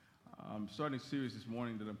starting a series this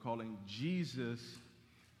morning that I'm calling Jesus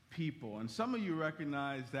People. And some of you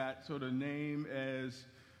recognize that sort of name as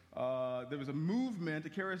there was a movement, a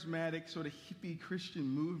charismatic sort of hippie Christian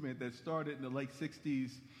movement that started in the late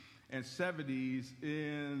 60s and 70s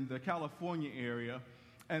in the California area.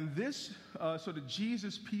 And this sort of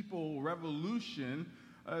Jesus People revolution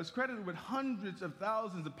is credited with hundreds of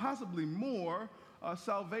thousands and possibly more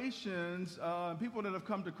salvations, people that have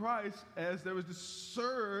come to Christ, as there was this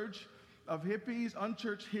surge of hippies,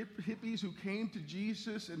 unchurched hippies who came to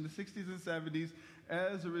Jesus in the 60s and 70s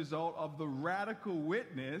as a result of the radical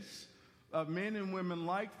witness of men and women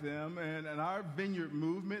like them. And our Vineyard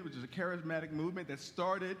movement, which is a charismatic movement that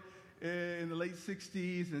started in the late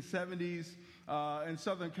 60s and 70s in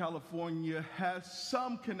Southern California, has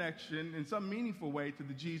some connection in some meaningful way to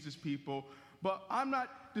the Jesus People. But I'm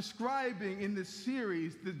not describing in this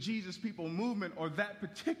series the Jesus People movement or that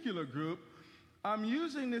particular group. I'm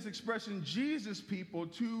using this expression, Jesus People,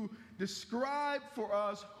 to describe for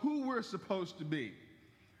us who we're supposed to be.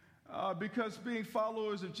 Because being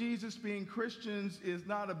followers of Jesus, being Christians, is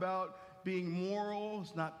not about being moral.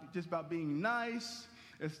 It's not just about being nice.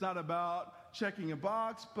 It's not about checking a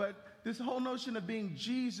box. But this whole notion of being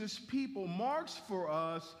Jesus People marks for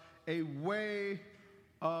us a way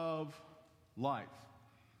of life.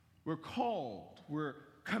 We're called, we're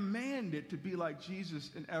commanded to be like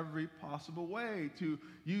Jesus in every possible way, to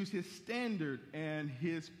use his standard and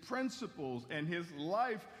his principles and his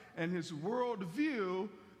life and his worldview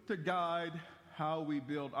to guide how we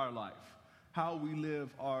build our life, how we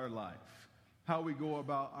live our life, how we go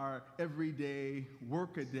about our everyday,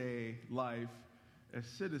 workaday life as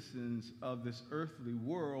citizens of this earthly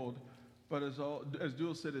world, but as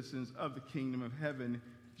dual citizens of the kingdom of heaven.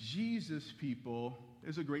 Jesus People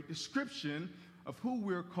is a great description of who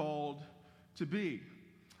we're called to be.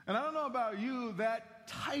 And I don't know about you, that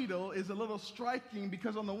title is a little striking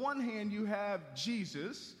because on the one hand you have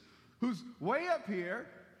Jesus, who's way up here,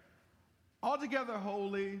 altogether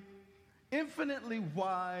holy, infinitely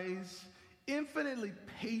wise, infinitely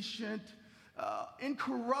patient,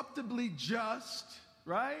 incorruptibly just,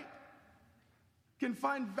 right? Can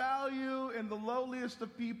find value in the lowliest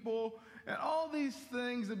of people, and all these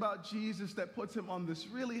things about Jesus that puts him on this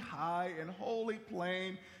really high and holy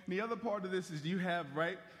plane. And the other part of this is you have,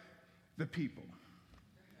 right, the people,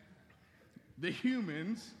 the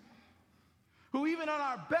humans, who even on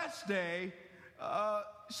our best day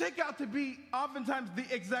shake out to be oftentimes the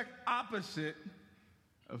exact opposite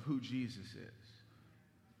of who Jesus is.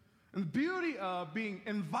 And the beauty of being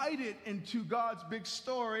invited into God's big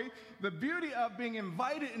story, the beauty of being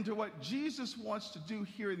invited into what Jesus wants to do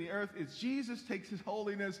here in the earth, is Jesus takes his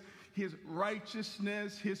holiness, his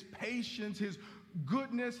righteousness, his patience, his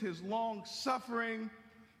goodness, his long suffering,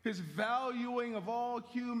 his valuing of all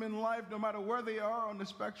human life, no matter where they are on the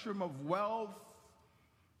spectrum of wealth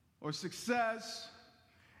or success,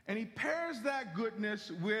 and he pairs that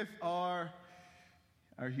goodness with our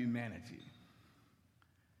humanity.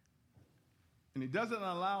 And he doesn't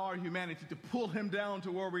allow our humanity to pull him down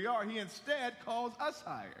to where we are. He instead calls us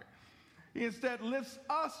higher. He instead lifts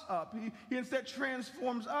us up. He instead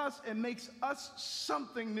transforms us and makes us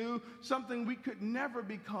something new, something we could never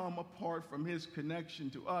become apart from his connection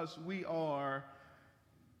to us. We are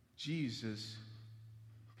Jesus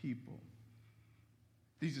People.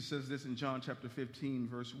 Jesus says this in John chapter 15,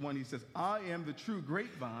 verse 1. He says, "I am the true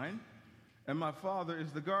grapevine, and my Father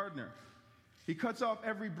is the gardener. He cuts off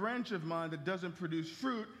every branch of mine that doesn't produce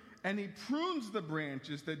fruit, and he prunes the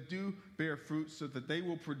branches that do bear fruit so that they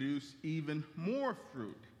will produce even more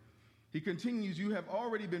fruit." He continues, "You have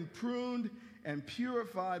already been pruned and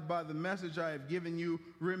purified by the message I have given you.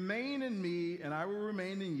 Remain in me, and I will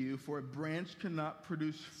remain in you, for a branch cannot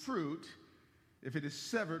produce fruit if it is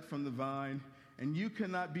severed from the vine, and you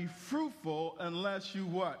cannot be fruitful unless you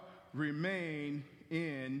what? Remain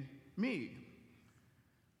in me."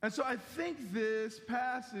 And so I think this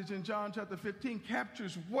passage in John chapter 15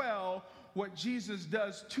 captures well what Jesus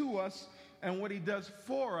does to us and what he does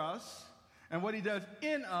for us and what he does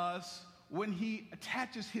in us when he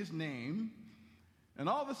attaches his name and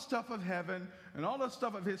all the stuff of heaven and all the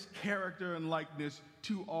stuff of his character and likeness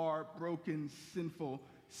to our broken, sinful,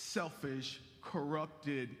 selfish,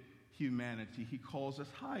 corrupted humanity. He calls us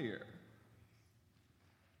higher.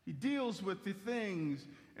 He deals with the things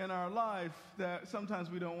in our life that sometimes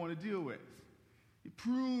we don't want to deal with. He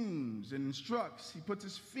prunes and instructs. He puts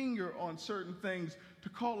his finger on certain things to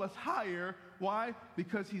call us higher. Why?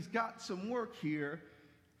 Because he's got some work here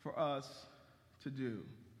for us to do.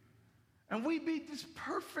 And we'd be just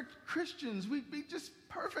perfect Christians. We'd be just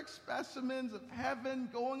perfect specimens of heaven,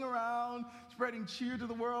 going around, spreading cheer to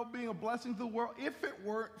the world, being a blessing to the world, if it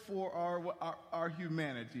weren't for our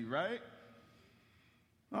humanity, right?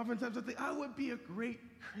 Oftentimes I think, I would be a great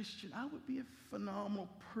Christian. I would be a phenomenal,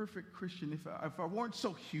 perfect Christian if I weren't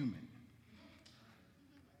so human.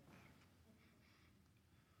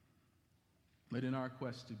 But in our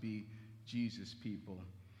quest to be Jesus people,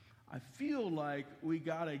 I feel like we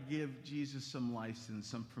got to give Jesus some license,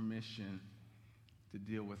 some permission to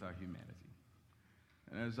deal with our humanity.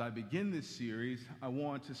 And as I begin this series, I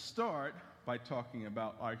want to start by talking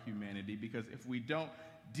about our humanity, because if we don't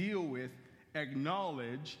deal with,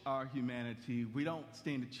 acknowledge our humanity, we don't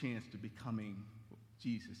stand a chance to becoming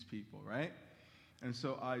Jesus people, right? And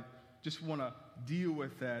so I just want to deal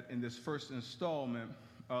with that in this first installment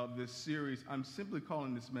of this series. I'm simply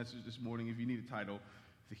calling this message this morning, if you need a title,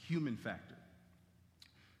 The Human Factor.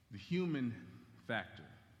 The Human Factor.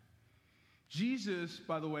 Jesus,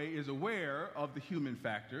 by the way, is aware of the human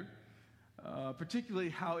factor, particularly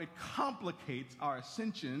how it complicates our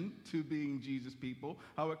ascension to being Jesus people,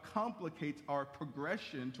 how it complicates our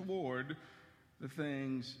progression toward the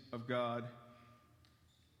things of God.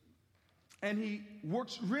 And he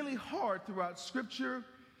works really hard throughout Scripture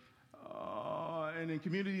and in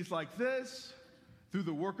communities like this, through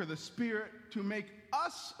the work of the Spirit, to make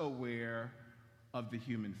us aware of the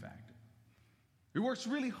human factor. He works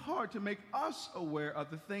really hard to make us aware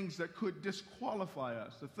of the things that could disqualify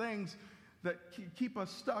us, the things that keep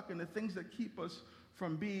us stuck, and the things that keep us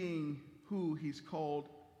from being who he's called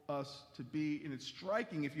us to be. And it's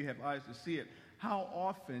striking, if you have eyes to see it, how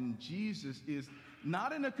often Jesus is,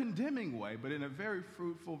 not in a condemning way, but in a very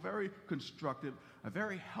fruitful, very constructive, a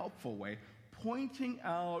very helpful way, pointing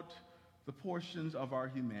out the portions of our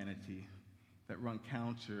humanity that run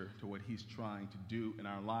counter to what he's trying to do in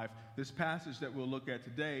our life. This passage that we'll look at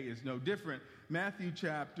today is no different. Matthew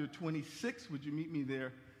chapter 26, would you meet me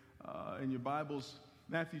there in your Bibles?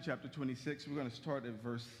 Matthew chapter 26, we're going to start at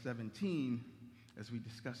verse 17 as we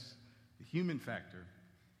discuss the human factor.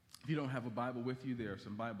 If you don't have a Bible with you, there are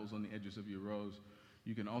some Bibles on the edges of your rows.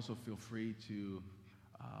 You can also feel free to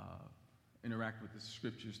interact with the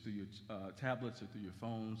scriptures through your tablets or through your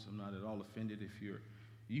phones. I'm not at all offended if you're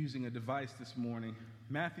using a device this morning.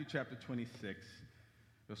 Matthew chapter 26.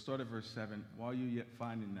 We'll start at verse 7. While you're yet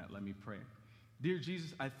finding that, let me pray. Dear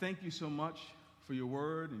Jesus, I thank you so much for your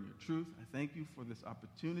word and your truth. I thank you for this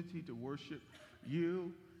opportunity to worship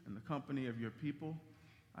you and the company of your people.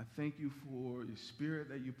 I thank you for your Spirit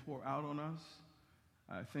that you pour out on us.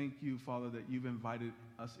 I thank you, Father, that you've invited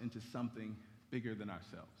us into something bigger than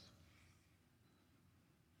ourselves.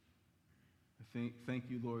 I thank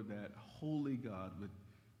you, Lord, that holy God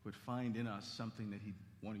would find in us something that he'd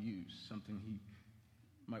want to use, something he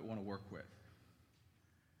might want to work with.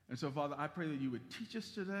 And so, Father, I pray that you would teach us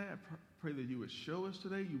today. I pray that you would show us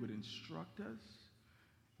today. You would instruct us.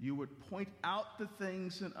 You would point out the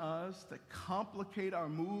things in us that complicate our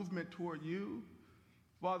movement toward you.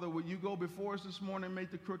 Father, would you go before us this morning and make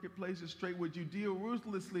the crooked places straight? Would you deal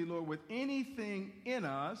ruthlessly, Lord, with anything in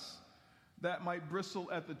us that might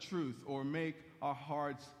bristle at the truth or make our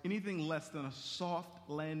hearts anything less than a soft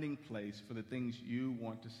landing place for the things you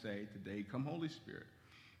want to say today. Come, Holy Spirit,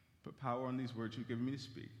 put power on these words you've given me to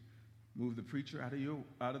speak. Move the preacher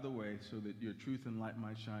out of the way so that your truth and light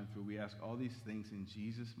might shine through. We ask all these things in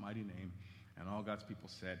Jesus' mighty name. And all God's people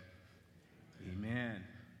said, Amen.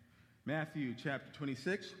 Matthew chapter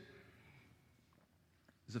 26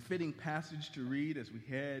 is a fitting passage to read as we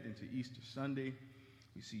head into Easter Sunday.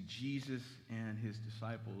 We see Jesus and his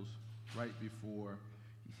disciples right before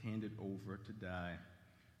he's handed over to die.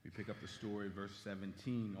 We pick up the story, verse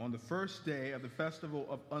 17. On the first day of the festival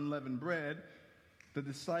of unleavened bread, the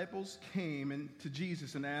disciples came to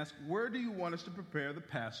Jesus and asked, "Where do you want us to prepare the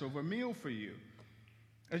Passover meal for you?"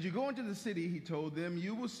 As you go into the city, he told them,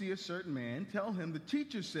 you will see a certain man. Tell him, the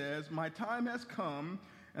teacher says, my time has come,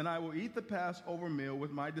 and I will eat the Passover meal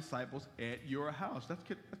with my disciples at your house. That's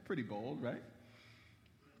pretty bold, right?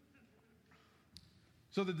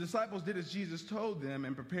 So the disciples did as Jesus told them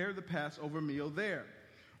and prepared the Passover meal there.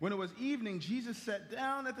 When it was evening, Jesus sat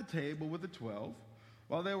down at the table with the 12.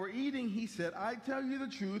 While they were eating, he said, I tell you the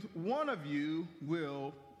truth, one of you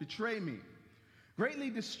will betray me. Greatly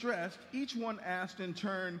distressed, each one asked in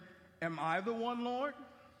turn, am I the one, Lord?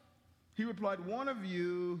 He replied, one of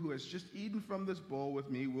you who has just eaten from this bowl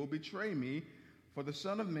with me will betray me, for the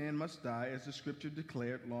Son of Man must die, as the Scripture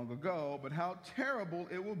declared long ago. But how terrible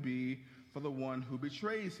it will be for the one who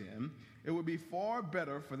betrays him. It would be far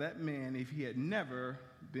better for that man if he had never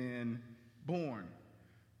been born.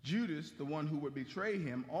 Judas, the one who would betray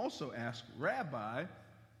him, also asked, "Rabbi,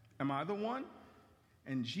 am I the one?"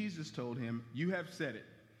 And Jesus told him, "You have said it."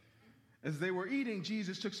 As they were eating,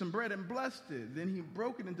 Jesus took some bread and blessed it. Then he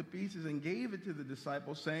broke it into pieces and gave it to the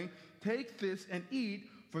disciples, saying, "Take this and eat,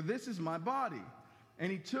 for this is my body."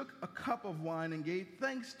 And he took a cup of wine and gave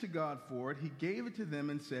thanks to God for it. He gave it to them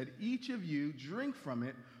and said, "Each of you drink from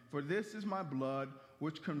it, for this is my blood,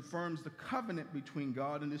 which confirms the covenant between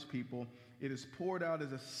God and his people. It is poured out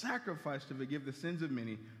as a sacrifice to forgive the sins of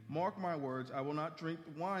many. Mark my words, I will not drink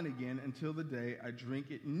the wine again until the day I drink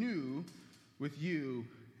it new with you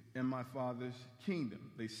in my Father's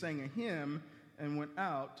kingdom." They sang a hymn and went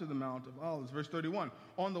out to the Mount of Olives. Verse 31.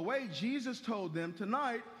 On the way, Jesus told them,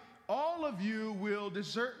 "Tonight, all of you will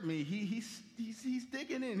desert me." He's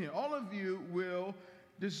digging in here. All of you will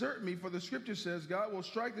desert me, for the scripture says, God will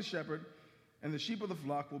strike the shepherd, and the sheep of the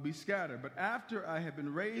flock will be scattered. But after I have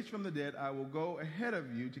been raised from the dead, I will go ahead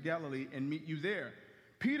of you to Galilee and meet you there.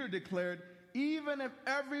 Peter declared, "Even if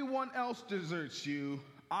everyone else deserts you,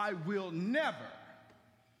 I will never,"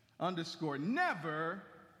 underscore, never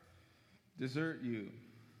desert you.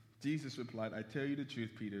 Jesus replied, "I tell you the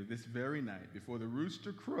truth, Peter, this very night, before the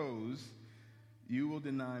rooster crows, you will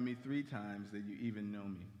deny me 3 times that you even know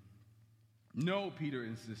me." "No," Peter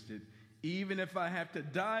insisted, "even if I have to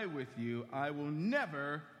die with you, I will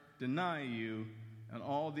never deny you." And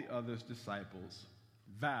all the other disciples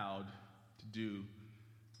vowed to do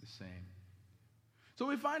the same. So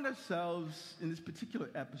we find ourselves in this particular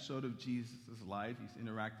episode of Jesus' life. He's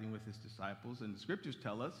interacting with his disciples, and the scriptures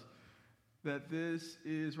tell us that this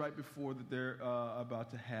is right before that they're about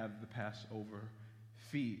to have the Passover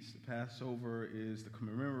feast. The Passover is the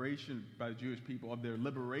commemoration by the Jewish people of their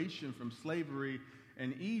liberation from slavery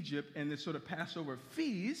in Egypt, and this sort of Passover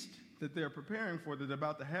feast that they're preparing for, that they're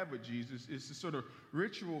about to have with Jesus, is the sort of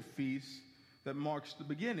ritual feast that marks the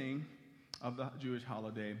beginning of the Jewish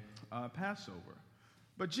holiday, Passover.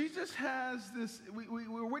 But Jesus has this,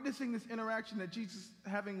 we're witnessing this interaction that Jesus is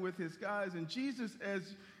having with his guys, and Jesus,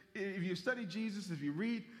 if you study Jesus, if you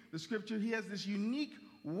read the scripture, he has this unique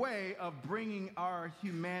way of bringing our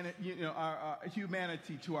humanity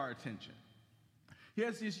to our attention. He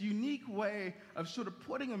has this unique way of sort of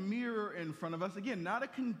putting a mirror in front of us. Again, not a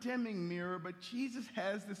condemning mirror, but Jesus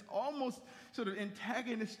has this almost sort of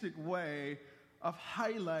antagonistic way of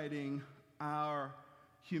highlighting our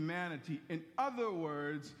humanity. In other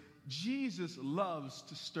words, Jesus loves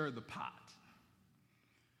to stir the pot.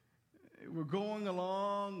 We're going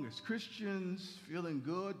along as Christians, feeling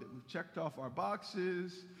good that we've checked off our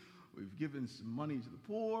boxes. We've given some money to the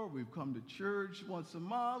poor. We've come to church once a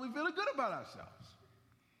month. We're feeling good about ourselves.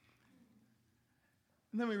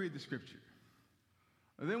 And then we read the scripture.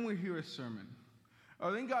 Or then we hear a sermon.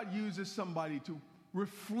 Or then God uses somebody to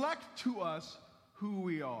reflect to us who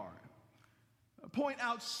we are. Point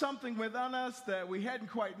out something within us that we hadn't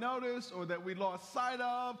quite noticed or that we lost sight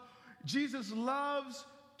of. Jesus loves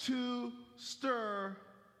to stir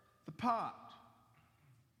the pot.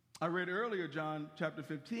 I read earlier, John chapter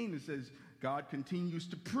 15, it says, God continues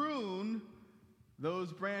to prune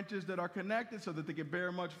those branches that are connected so that they can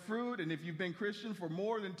bear much fruit. And if you've been Christian for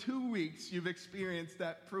more than 2 weeks, you've experienced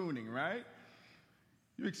that pruning, right?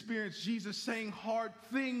 You experienced Jesus saying hard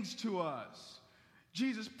things to us.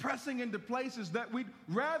 Jesus pressing into places that we'd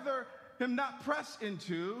rather him not press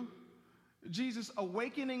into. Jesus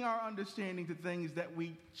awakening our understanding to things that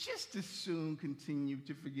we just as soon continue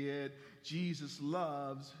to forget. Jesus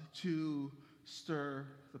loves to stir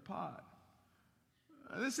the pot.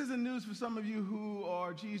 This isn't news for some of you who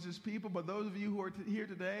are Jesus people, but those of you who are here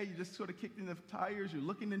today, you just sort of kicked in the tires, you're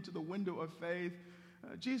looking into the window of faith.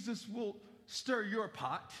 Jesus will stir your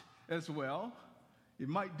pot as well. You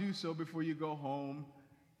might do so before you go home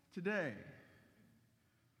today.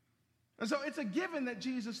 And so it's a given that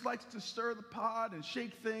Jesus likes to stir the pot and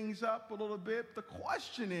shake things up a little bit. The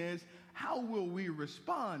question is, how will we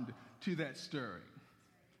respond to that stirring?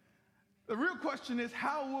 The real question is,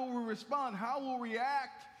 how will we respond? How will we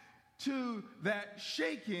react to that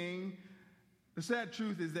shaking? The sad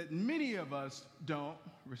truth is that many of us don't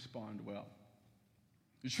respond well.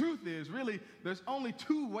 The truth is, really, there's only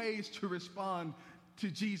 2 ways to respond to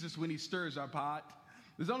Jesus when he stirs our pot.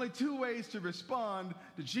 There's only 2 ways to respond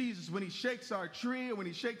to Jesus when he shakes our tree, and when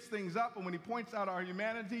he shakes things up, and when he points out our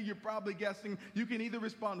humanity. You're probably guessing you can either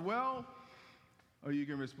respond well or you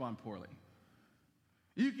can respond poorly.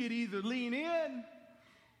 You could either lean in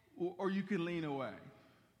or you can lean away.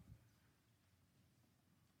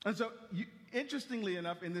 And so, interestingly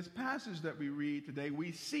enough, in this passage that we read today,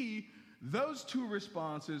 we see those 2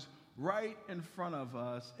 responses right in front of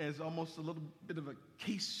us as almost a little bit of a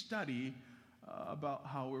case study about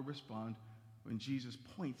how we respond when Jesus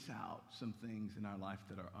points out some things in our life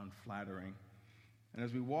that are unflattering. And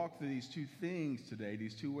as we walk through these two things today,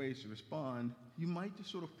 these two ways to respond, you might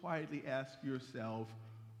just sort of quietly ask yourself,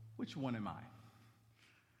 which one am I?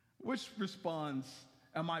 Which response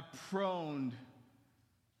am I prone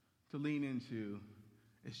to lean into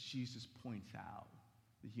as Jesus points out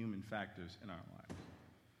the human factors in our lives?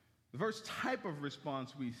 The first type of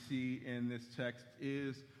response we see in this text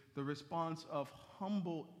is the response of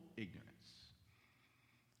humble ignorance.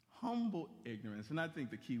 Humble ignorance. And I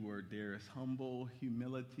think the key word there is humble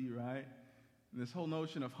humility, right? And this whole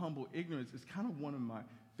notion of humble ignorance is kind of one of my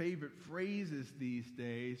favorite phrases these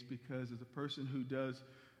days, because as a person who does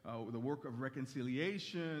the work of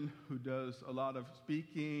reconciliation, who does a lot of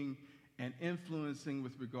speaking and influencing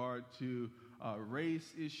with regard to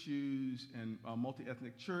race issues and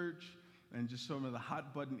multi-ethnic church and just some of the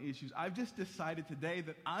hot button issues, I've just decided today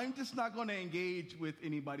that I'm just not going to engage with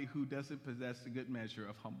anybody who doesn't possess a good measure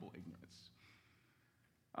of humble ignorance.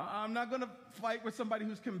 I'm not going to fight with somebody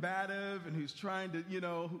who's combative and who's trying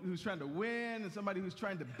to win, and somebody who's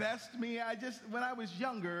trying to best me. When I was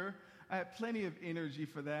younger, I had plenty of energy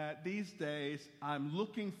for that. These days, I'm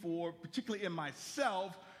looking for, particularly in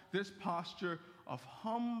myself, this posture of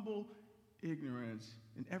humble ignorance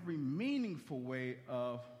in every meaningful way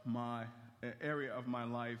of my area of my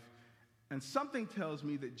life. And something tells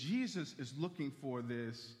me that Jesus is looking for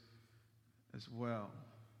this as well.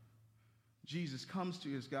 Jesus comes to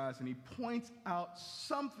his guys and he points out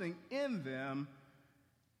something in them,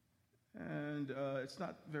 and it's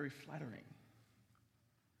not very flattering.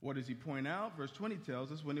 What does he point out? Verse 20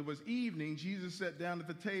 tells us, when it was evening, Jesus sat down at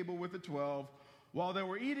the table with the 12. While they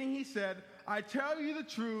were eating, he said, I tell you the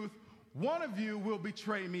truth, one of you will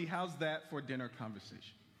betray me. How's that for dinner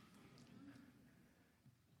conversation?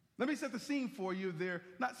 Let me set the scene for you. They're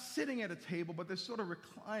not sitting at a table, but they're sort of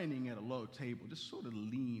reclining at a low table, just sort of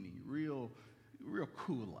leaning, real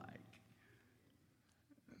cool-like.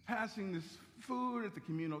 Passing this food at the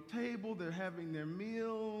communal table, they're having their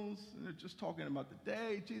meals, and they're just talking about the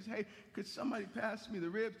day. Jesus, hey, could somebody pass me the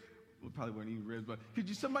ribs? Well, probably weren't eating ribs, but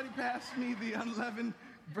could somebody pass me the unleavened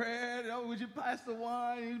bread? Oh, would you pass the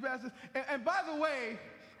wine? Would you pass this? And by the way,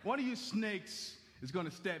 one of you snakes is going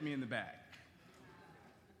to stab me in the back.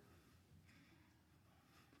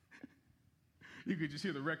 You could just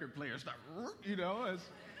hear the record player start, as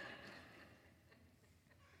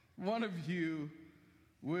one of you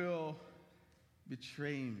will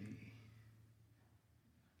betray me.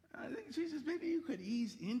 I think, Jesus, maybe you could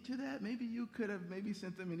ease into that. Maybe you could have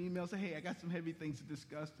sent them an email, say, hey, I got some heavy things to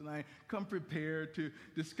discuss tonight. Come prepared to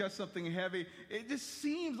discuss something heavy. It just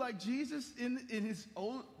seems like Jesus, in his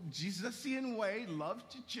own Jesusian way, loves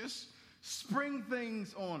to just spring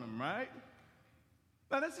things on them, right?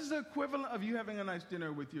 Now, this is the equivalent of you having a nice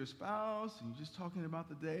dinner with your spouse, and you're just talking about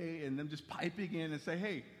the day, and them just piping in and say,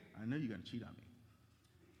 hey, I know you're going to cheat on me.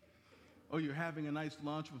 Or you're having a nice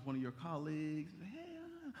lunch with one of your colleagues. Hey,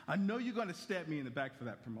 I know you're going to stab me in the back for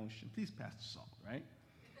that promotion. Please pass the salt, right?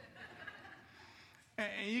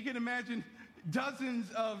 And you can imagine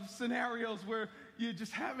dozens of scenarios where you're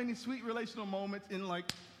just having these sweet relational moments in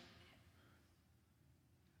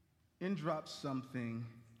drops something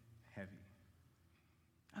heavy.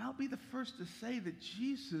 And I'll be the first to say that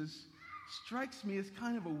Jesus strikes me as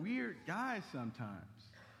kind of a weird guy sometimes.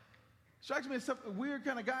 Strikes me as a weird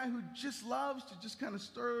kind of guy who just loves to just kind of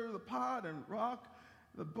stir the pot and rock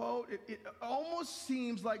the boat. It almost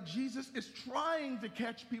seems like Jesus is trying to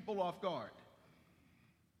catch people off guard.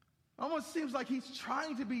 Almost seems like he's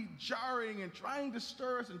trying to be jarring and trying to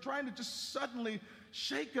stir us and trying to just suddenly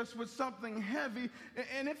shake us with something heavy.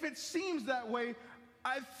 And if it seems that way,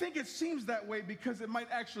 I think it seems that way because it might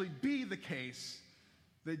actually be the case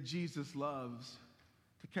that Jesus loves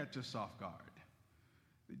to catch us off guard.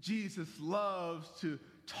 That Jesus loves to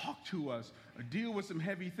talk to us or deal with some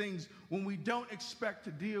heavy things when we don't expect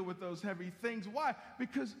to deal with those heavy things. Why?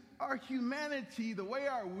 Because our humanity, the way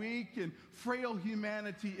our weak and frail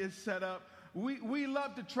humanity is set up, we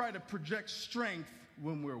love to try to project strength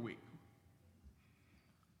when we're weak.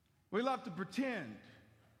 We love to pretend.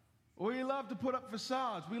 We love to put up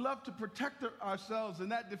facades. We love to protect ourselves,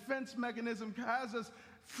 and that defense mechanism has us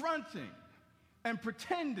fronting and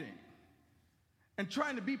pretending and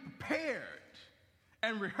trying to be prepared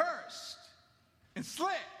and rehearsed and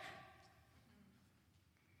slick.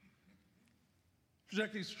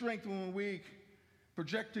 Projecting strength when we're weak,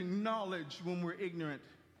 projecting knowledge when we're ignorant,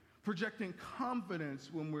 projecting confidence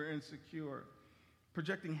when we're insecure,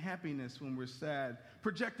 projecting happiness when we're sad,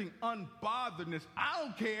 projecting unbotheredness. I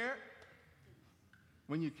don't care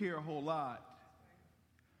when you care a whole lot.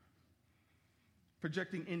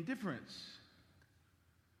 projecting indifference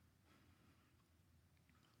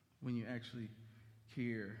when you actually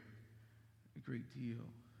care a great deal.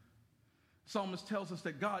 Psalmist tells us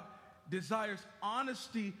that God desires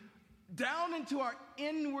honesty down into our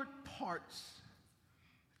inward parts.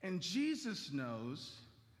 And Jesus knows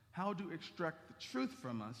how to extract the truth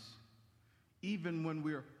from us even when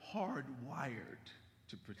we're hardwired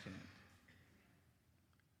to pretend.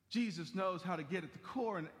 Jesus knows how to get at the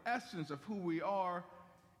core and essence of who we are,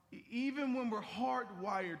 even when we're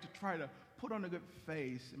hardwired to try to put on a good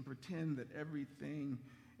face and pretend that everything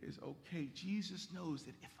is okay. Jesus knows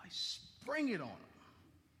that if I spring it on them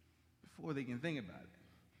before they can think about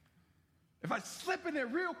it, if I slip in there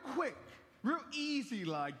real quick, real easy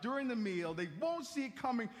like during the meal, they won't see it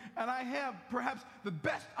coming, and I have perhaps the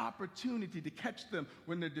best opportunity to catch them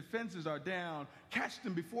when their defenses are down, catch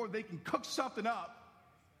them before they can cook something up.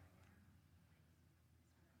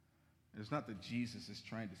 It's not that Jesus is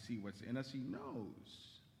trying to see what's in us. He knows.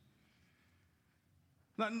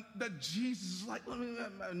 Not that Jesus is like,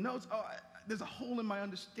 knows, there's a hole in my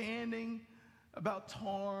understanding about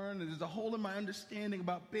Tarn, and there's a hole in my understanding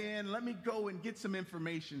about Ben. Let me go and get some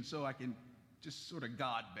information so I can just sort of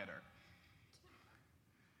God better.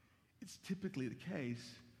 It's typically the case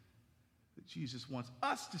that Jesus wants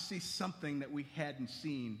us to see something that we hadn't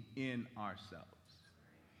seen in ourselves.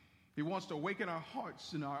 He wants to awaken our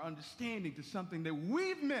hearts and our understanding to something that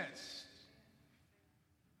we've missed.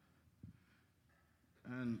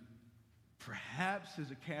 And perhaps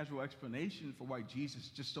there's a casual explanation for why Jesus is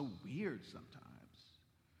just so weird sometimes,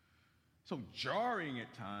 so jarring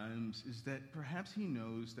at times, is that perhaps he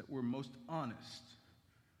knows that we're most honest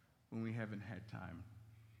when we haven't had time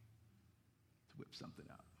to whip something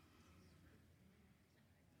up.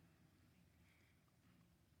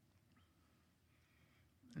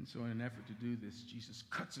 And so in an effort to do this, Jesus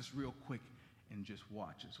cuts us real quick and just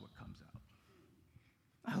watches what comes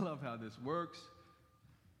out. I love how this works.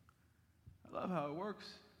 I love how it works.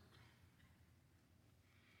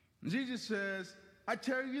 And Jesus says, I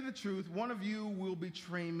tell you the truth, one of you will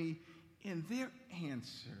betray me. And their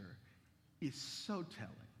answer is so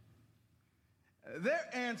telling. Their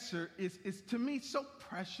answer is to me so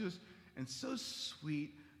precious and so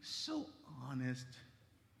sweet, so honest,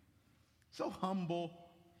 so humble,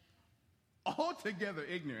 altogether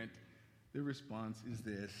ignorant. Their response is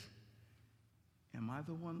this: am I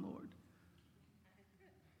the one, Lord?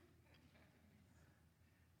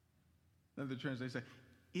 Another translation says,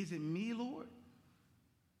 is it me, Lord?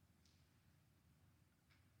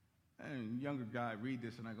 And a younger guy read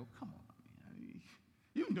this and I go, come on, man.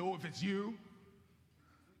 You know if it's you.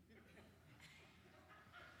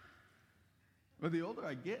 But the older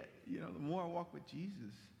I get, the more I walk with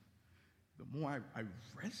Jesus, the more I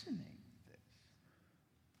resonate.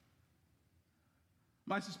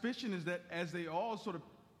 My suspicion is that as they all sort of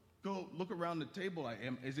go look around the table,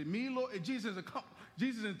 is it me, Lord? And Jesus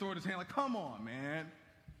didn't throw his hand like, come on, man.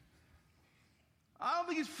 I don't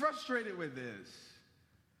think he's frustrated with this.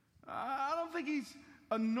 I don't think he's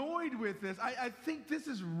annoyed with this. I think this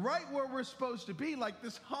is right where we're supposed to be, like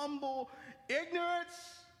this humble ignorance,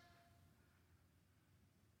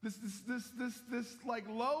 this like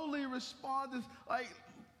lowly response, this like,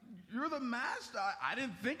 you're the master. I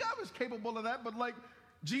didn't think I was capable of that, but like,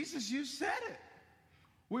 Jesus, you said it.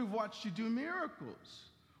 We've watched you do miracles.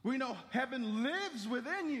 We know heaven lives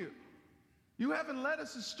within you. You haven't led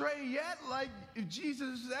us astray yet. Like, if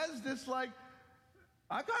Jesus says this, like,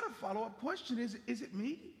 I got a follow-up question. Is it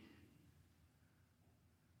me?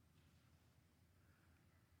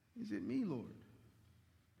 Is it me, Lord?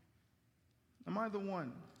 Am I the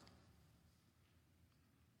one?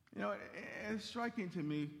 It's striking to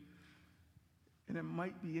me, and it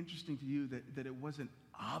might be interesting to you that it wasn't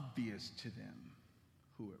obvious to them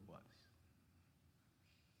who it was.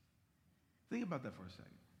 Think about that for a second.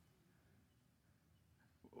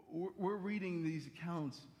 We're reading these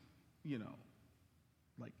accounts,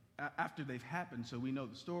 like after they've happened, so we know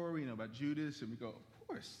the story, we know about Judas, and we go, of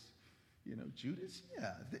course, Judas,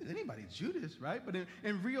 yeah, anybody's Judas, right? But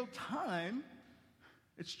in real time,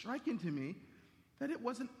 it's striking to me that it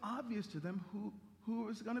wasn't obvious to them who it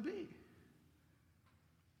was going to be.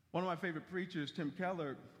 One of my favorite preachers, Tim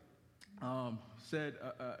Keller, said,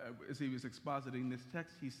 as he was expositing this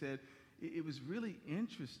text, he said, it was really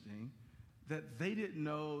interesting that they didn't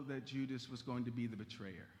know that Judas was going to be the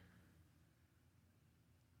betrayer.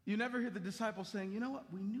 You never hear the disciples saying, you know what,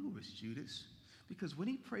 we knew it was Judas, because when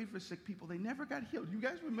he prayed for sick people, they never got healed. You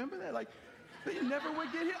guys remember that? Like, they never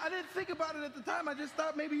would get healed. I didn't think about it at the time. I just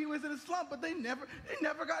thought maybe he was in a slump, but they never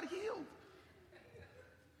got healed.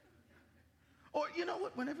 Or, you know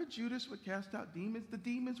what? Whenever Judas would cast out demons, the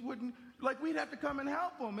demons wouldn't, like, we'd have to come and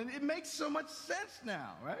help him. And it makes so much sense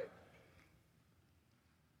now, right?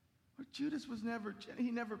 But Judas he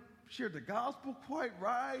never shared the gospel quite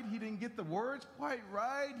right. He didn't get the words quite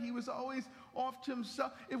right. He was always off to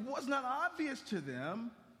himself. It was not obvious to them,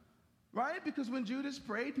 right? Because when Judas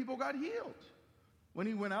prayed, people got healed. When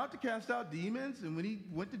he went out to cast out demons and when he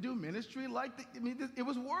went to do ministry, it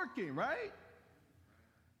was working, right?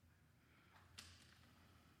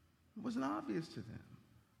 It wasn't obvious to them.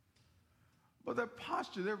 But their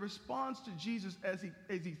posture, their response to Jesus as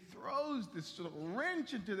he throws this sort of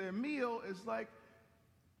wrench into their meal is like,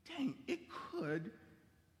 dang, it could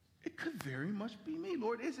very much be me.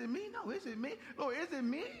 Lord, is it me? No, is it me? Lord, is it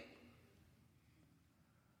me?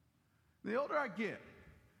 The older I get,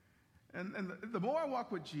 and the more I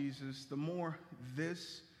walk with Jesus, the more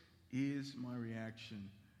this is my reaction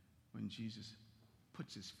when Jesus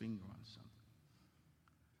puts his finger on something.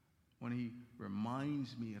 When he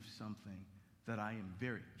reminds me of something that I am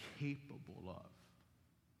very capable of.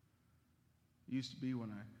 It used to be when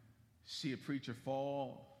I see a preacher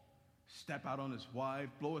fall, step out on his wife,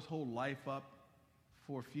 blow his whole life up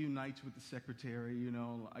for a few nights with the secretary,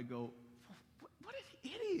 I go, what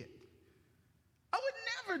an idiot. I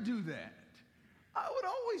would never do that. I would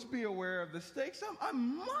always be aware of the stakes.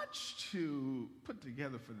 I'm much too put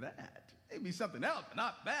together for that. Maybe something else, but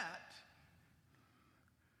not that.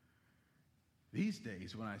 These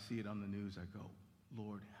days, when I see it on the news, I go,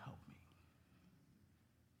 Lord, help me.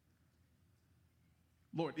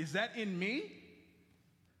 Lord, is that in me?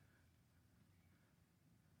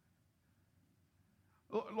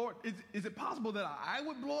 Lord, is it possible that I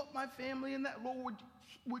would blow up my family in that? Lord,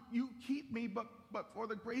 would you keep me? But for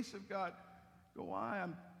the grace of God, go I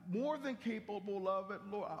am more than capable of it.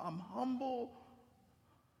 Lord, I'm humble.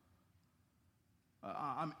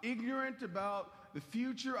 I'm ignorant about the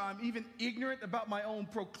future. I'm even ignorant about my own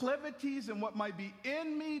proclivities and what might be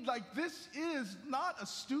in me. Like, this is not a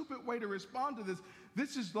stupid way to respond to this.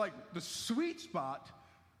 This is like the sweet spot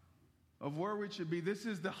of where we should be. This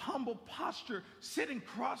is the humble posture, sitting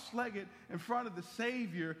cross-legged in front of the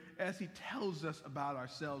Savior as he tells us about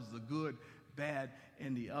ourselves, the good, bad,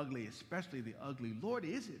 and the ugly, especially the ugly. Lord,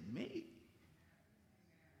 is it me?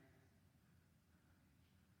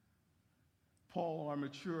 Paul, our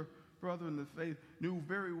mature brother in the faith, knew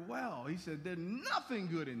very well. He said, there's nothing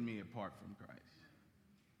good in me apart from Christ.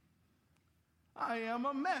 I am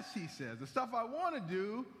a mess, he says. The stuff I want to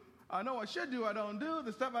do, I know I should do, I don't do.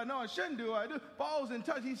 The stuff I know I shouldn't do, I do. Paul's in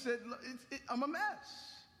touch. He said, I'm a mess.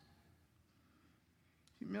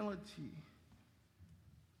 Humility.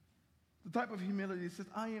 The type of humility that says,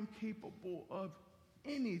 I am capable of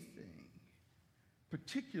anything,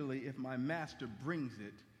 particularly if my master brings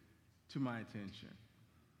it to my attention.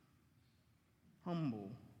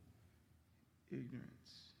 Humble ignorance.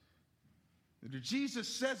 Jesus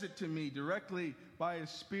says it to me directly by his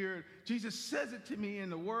Spirit. Jesus says it to me in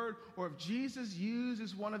the Word. Or if Jesus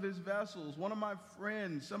uses one of his vessels, one of my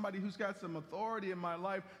friends, somebody who's got some authority in my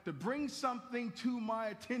life to bring something to my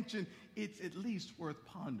attention, it's at least worth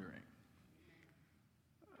pondering.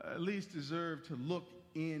 At least deserve to look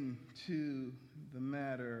into the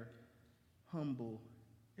matter. Humble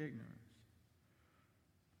ignorance.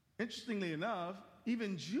 Interestingly enough,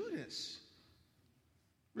 even Judas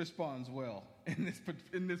responds well in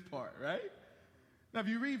this part, right? Now, if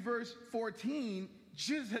you read verse 14,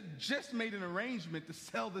 Judas had just made an arrangement to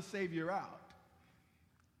sell the Savior out.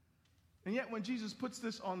 And yet when Jesus puts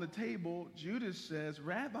this on the table, Judas says,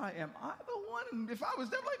 Rabbi, am I the one? And if I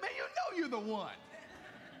was there, I'm like, man, you know you're the one.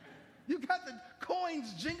 You got the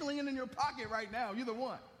coins jingling in your pocket right now. You're the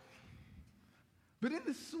one. But in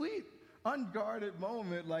the sweet, unguarded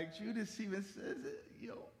moment, like Judas even says,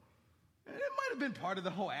 and it might have been part of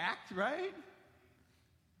the whole act, right?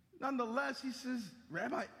 Nonetheless, he says,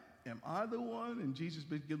 Rabbi, am I the one? And Jesus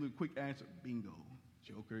gives him a quick answer. Bingo,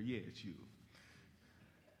 joker, yeah, it's you.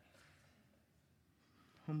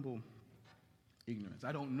 Humble ignorance.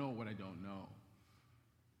 I don't know what I don't know.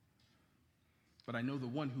 But I know the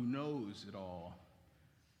one who knows it all.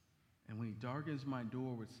 And when he darkens my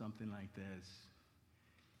door with something like this,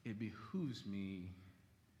 it behooves me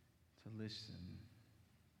to listen.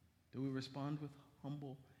 Do we respond with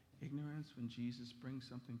humble ignorance when Jesus brings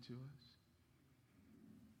something to us?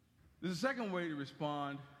 There's a second way to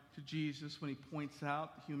respond to Jesus when he points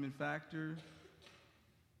out the human factor.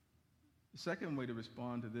 The second way to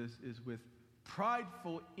respond to this is with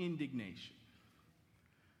prideful indignation.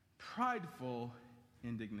 Prideful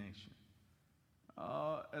indignation.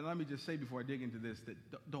 And let me just say before I dig into this that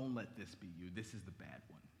don't let this be you. This is the bad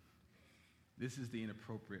one. This is the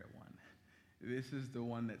inappropriate one. This is the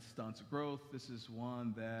one that stunts growth. This is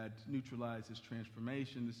one that neutralizes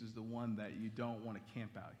transformation. This is the one that you don't want to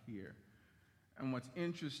camp out here. And what's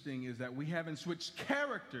interesting is that we haven't switched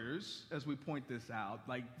characters as we point this out.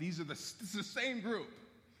 Like, this is the same group.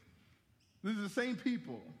 This is the same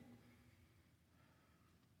people.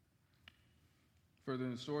 Further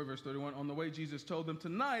in the story, verse 31, on the way Jesus told them,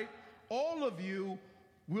 tonight, all of you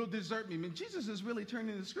will desert me. I mean, Jesus is really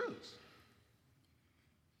turning the screws.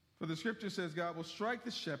 For the scripture says God will strike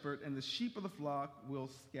the shepherd and the sheep of the flock will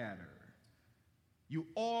scatter. You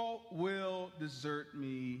all will desert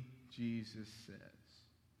me, Jesus says.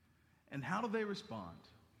 And how do they respond?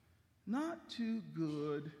 Not too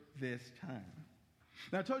good this time.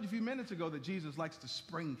 Now, I told you a few minutes ago that Jesus likes to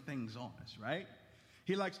spring things on us, right?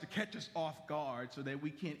 He likes to catch us off guard so that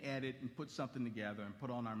we can't edit and put something together and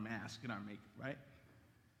put on our mask and our makeup, right?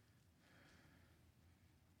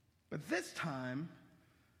 But this time,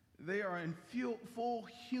 they are in full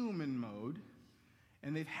human mode,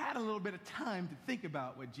 and they've had a little bit of time to think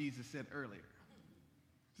about what Jesus said earlier.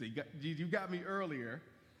 So you got me earlier.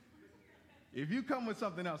 If you come with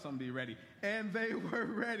something else, I'm going to be ready. And they were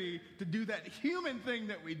ready to do that human thing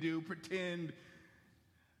that we do, pretend,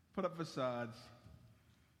 put up facades.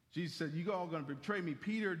 Jesus said, you all going to betray me.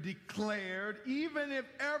 Peter declared, even if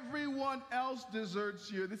everyone else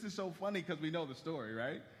deserts you. This is so funny because we know the story,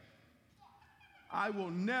 right? I will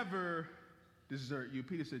never desert you.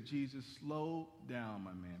 Peter said, Jesus, slow down,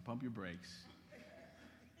 my man. Pump your brakes.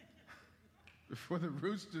 Before the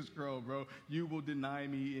roosters crow, bro, you will deny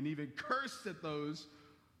me and even curse at those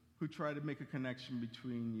who try to make a connection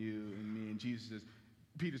between you and me. And Jesus says,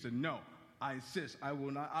 Peter said, no, I insist. I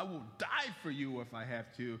will not. I will die for you if I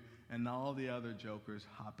have to. And all the other jokers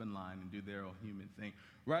hop in line and do their own human thing,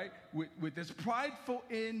 right? With this prideful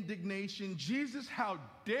indignation, Jesus, how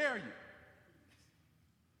dare you?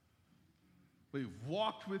 We've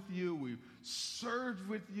walked with you. We've served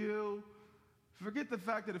with you. Forget the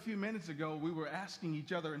fact that a few minutes ago we were asking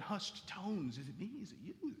each other in hushed tones, is it me? Is it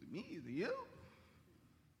you? Is it me? Is it you?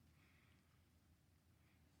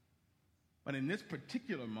 But in this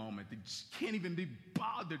particular moment, they just can't even be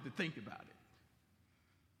bothered to think about it.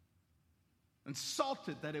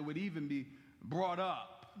 Insulted that it would even be brought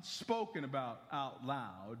up, spoken about out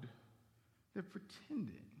loud. They're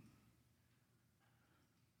pretending.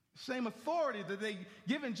 Same authority that they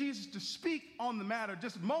given Jesus to speak on the matter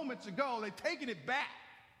just moments ago, they've taken it back.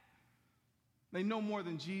 They know more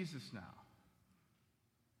than Jesus now.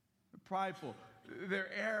 They're prideful.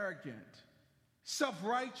 They're arrogant.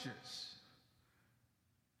 Self-righteous.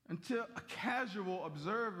 Until a casual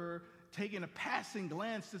observer taking a passing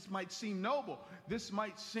glance, this might seem noble. This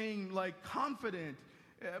might seem like confident.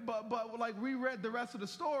 But like we read the rest of the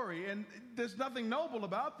story, and there's nothing noble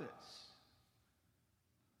about this.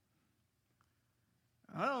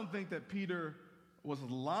 I don't think that Peter was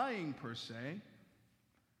lying per se,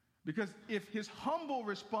 because if his humble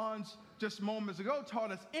response just moments ago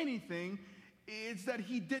taught us anything, it's that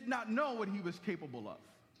he did not know what he was capable of.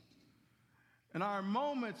 In our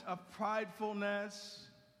moments of pridefulness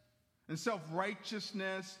and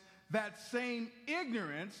self-righteousness, that same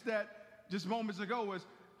ignorance that just moments ago was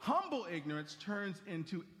humble ignorance turns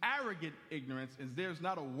into arrogant ignorance, and there's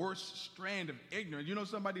not a worse strand of ignorance. You know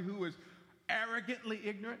somebody who is arrogantly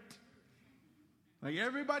ignorant? Like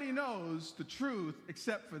everybody knows the truth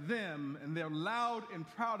except for them, and they're loud and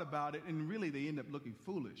proud about it, and really they end up looking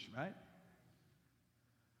foolish, right?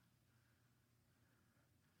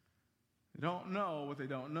 They don't know what they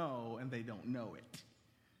don't know, and they don't know it.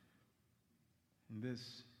 And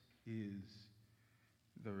this is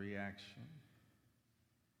the reaction.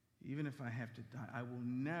 Even if I have to die, I will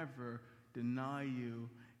never deny you.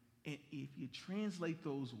 And if you translate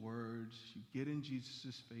those words, you get in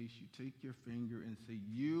Jesus' face, you take your finger and say,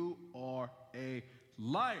 you are a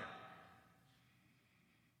liar.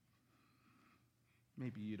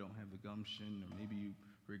 Maybe you don't have the gumption, or maybe you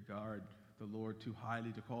regard the Lord too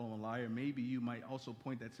highly to call him a liar. Maybe you might also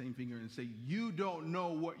point that same finger and say, you don't know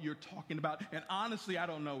what you're talking about. And honestly, I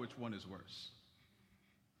don't know which one is worse.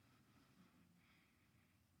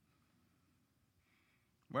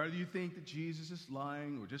 Whether you think that Jesus is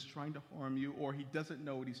lying or just trying to harm you, or he doesn't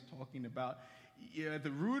know what he's talking about, at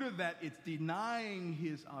the root of that, it's denying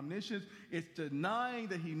his omniscience. It's denying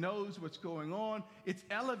that he knows what's going on. It's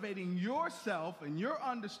elevating yourself and your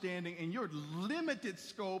understanding and your limited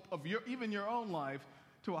scope of even your own life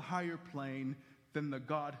to a higher plane than the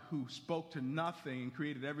God who spoke to nothing and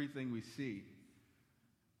created everything we see.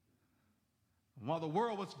 And while the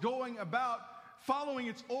world was going about following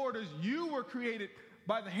its orders, you were created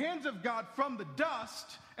by the hands of God from the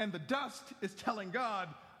dust, and the dust is telling God,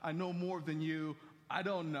 I know more than you. I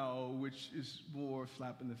don't know, which is more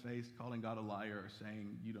slap in the face, calling God a liar, or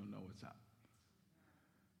saying you don't know what's up.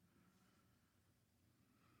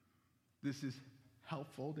 This is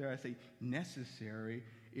helpful, dare I say, necessary,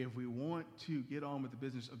 if we want to get on with the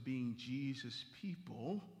business of being Jesus'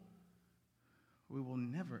 people. We will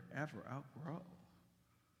never, ever outgrow.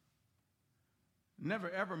 Never,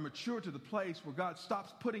 ever mature to the place where God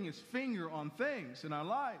stops putting his finger on things in our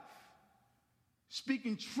life,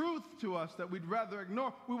 speaking truth to us that we'd rather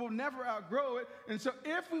ignore. We will never outgrow it. And so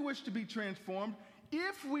if we wish to be transformed,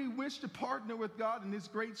 if we wish to partner with God in his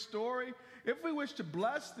great story, if we wish to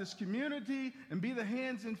bless this community and be the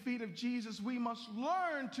hands and feet of Jesus, we must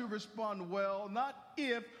learn to respond well, not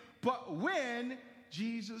if, but when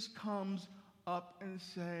Jesus comes up and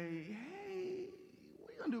say, hey, what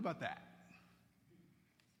are you going to do about that?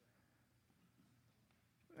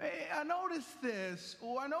 Hey, I noticed this,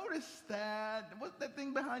 or I noticed that. What's that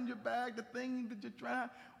thing behind your back, the thing that you're trying?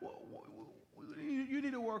 You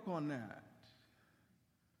need to work on that.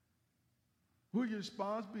 Will your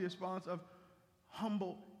response be a response of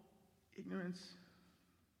humble ignorance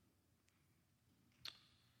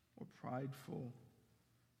or prideful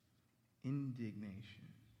indignation?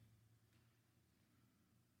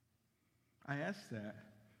 I ask that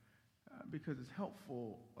because it's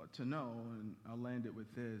helpful to know, and I'll land it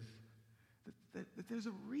with this, that there's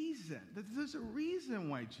a reason. That there's a reason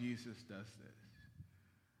why Jesus does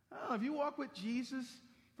this. If you walk with Jesus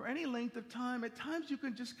for any length of time, at times you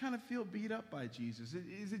can just kind of feel beat up by Jesus.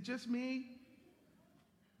 Is it just me?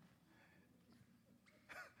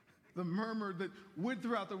 The murmur that went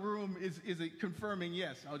throughout the room is a confirming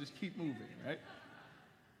yes. I'll just keep moving, right?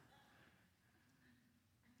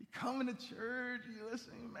 You come into church, you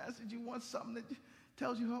listen to a message, you want something that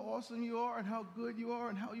tells you how awesome you are and how good you are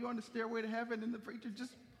and how you're on the stairway to heaven, and the preacher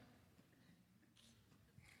just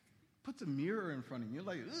puts a mirror in front of you. You're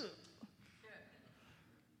like, ugh.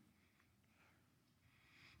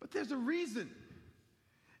 But there's a reason.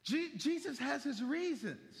 Jesus has his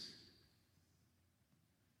reasons.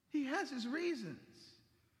 He has his reasons.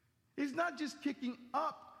 He's not just kicking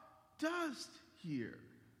up dust here.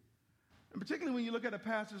 And particularly when you look at a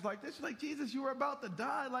passage like this, like, Jesus, you were about to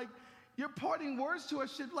die. Like, your parting words to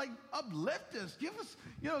us should, like, uplift us. Give us,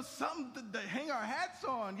 something to hang our hats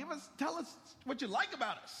on. Tell us what you like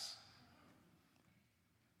about us.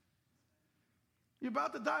 You're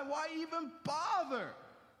about to die. Why even bother?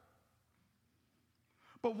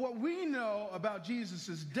 But what we know about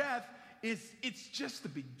Jesus' death is it's just the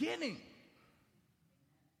beginning.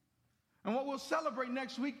 And what we'll celebrate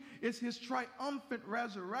next week is his triumphant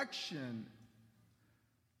resurrection.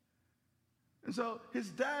 And so his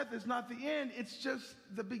death is not the end, it's just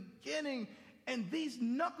the beginning. And these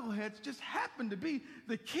knuckleheads just happen to be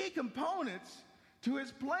the key components to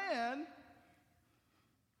his plan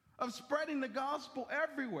of spreading the gospel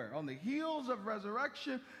everywhere. On the heels of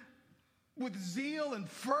resurrection, with zeal and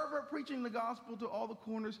fervor, preaching the gospel to all the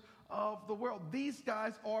corners of the world. These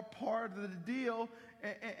guys are part of the deal,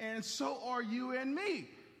 and so are you and me.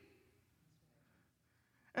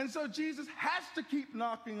 And so Jesus has to keep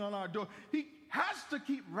knocking on our door. He has to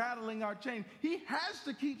keep rattling our chain. He has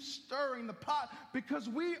to keep stirring the pot, because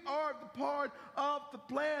we are the part of the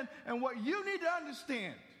plan. And what you need to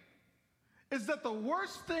understand is that the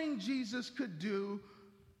worst thing Jesus could do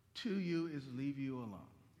to you is leave you alone.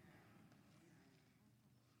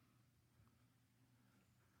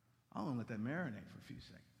 I'm going to let that marinate for a few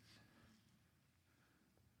seconds.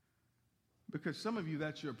 Because some of you,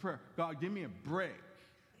 that's your prayer. God, give me a break.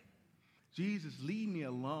 Jesus, leave me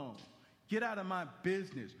alone. Get out of my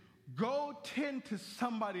business. Go tend to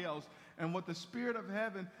somebody else. And what the Spirit of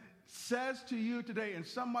heaven says to you today, and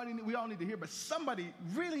we all need to hear, but somebody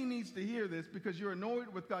really needs to hear this, because you're annoyed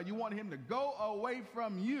with God. You want him to go away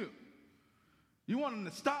from you. You want him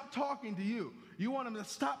to stop talking to you. You want him to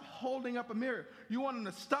stop holding up a mirror. You want him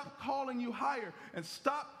to stop calling you higher and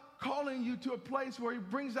stop calling you to a place where he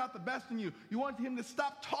brings out the best in you. You want him to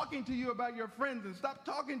stop talking to you about your friends and stop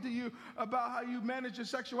talking to you about how you manage your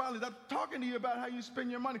sexuality. Stop talking to you about how you spend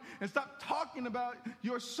your money, and stop talking about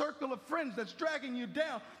your circle of friends that's dragging you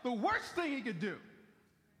down. The worst thing he could do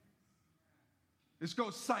is go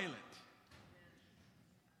silent.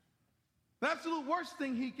 The absolute worst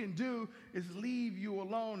thing he can do is leave you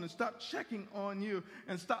alone and stop checking on you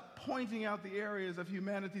and stop pointing out the areas of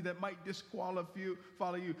humanity that might disqualify you,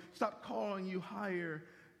 follow you. Stop calling you higher.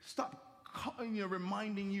 Stop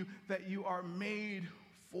reminding you that you are made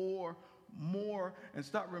for more, and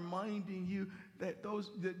stop reminding you that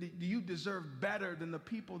you deserve better than the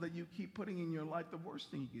people that you keep putting in your life. The worst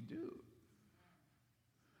thing he could do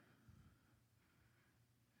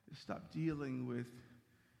to stop dealing with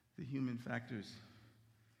the human factors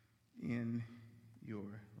in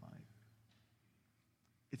your life.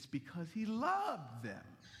 It's because he loved them.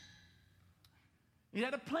 He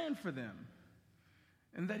had a plan for them,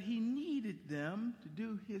 and that he needed them to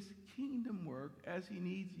do his kingdom work as he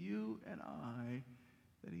needs you and I,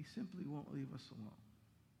 that he simply won't leave us alone.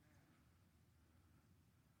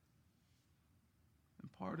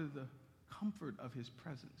 And part of the comfort of his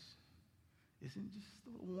presence isn't just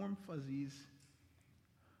the warm fuzzies,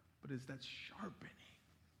 but it's that sharpening,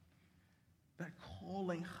 that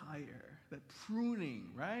calling higher, that pruning,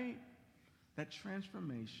 right? That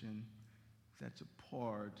transformation that's a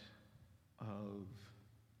part of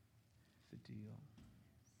the deal.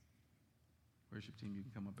 Worship team, you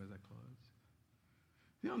can come up as I close.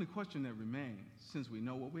 The only question that remains, since we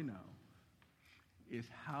know what we know, is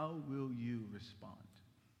how will you respond?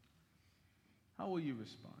 How will you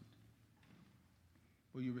respond?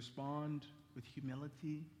 Will you respond with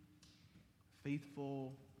humility,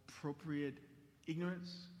 faithful, appropriate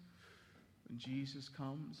ignorance when Jesus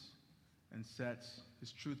comes and sets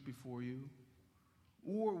his truth before you?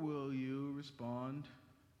 Or will you respond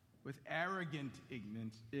with arrogant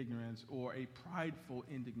ignorance or a prideful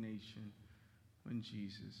indignation when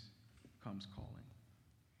Jesus comes calling?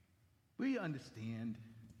 We understand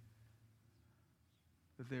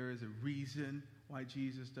that there is a reason why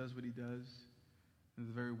Jesus does what he does. And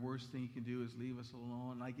the very worst thing he can do is leave us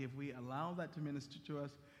alone. Like if we allow that to minister to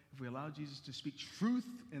us, if we allow Jesus to speak truth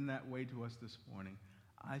in that way to us this morning,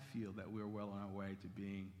 I feel that we're well on our way to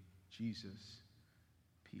being Jesus'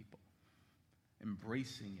 people.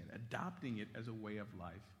 Embracing it, adopting it as a way of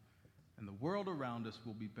life. And the world around us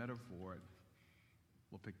will be better for it.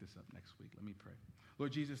 We'll pick this up next week. Let me pray.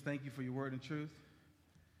 Lord Jesus, thank you for your word and truth.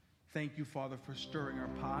 Thank you, Father, for stirring our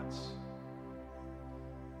pots.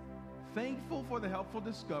 Thankful for the helpful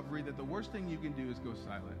discovery that the worst thing you can do is go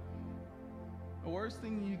silent. The worst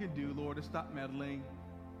thing you can do, Lord, is stop meddling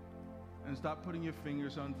and stop putting your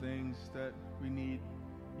fingers on things that we need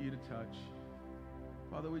you to touch.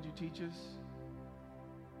 Father, would you teach us?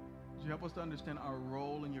 Would you help us to understand our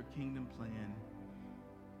role in your kingdom plan?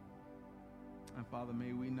 And Father,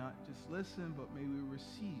 may we not just listen, but may we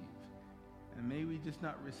receive. And may we just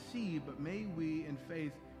not receive, but may we in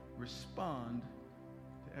faith respond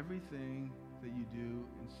to everything that you do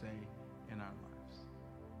and say in our lives.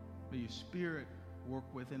 May your Spirit work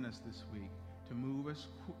within us this week to move us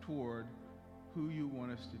toward who you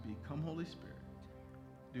want us to be. Come, Holy Spirit.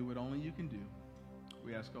 Do what only you can do.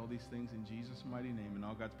 We ask all these things in Jesus' mighty name. And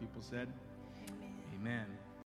all God's people said, Amen. Amen.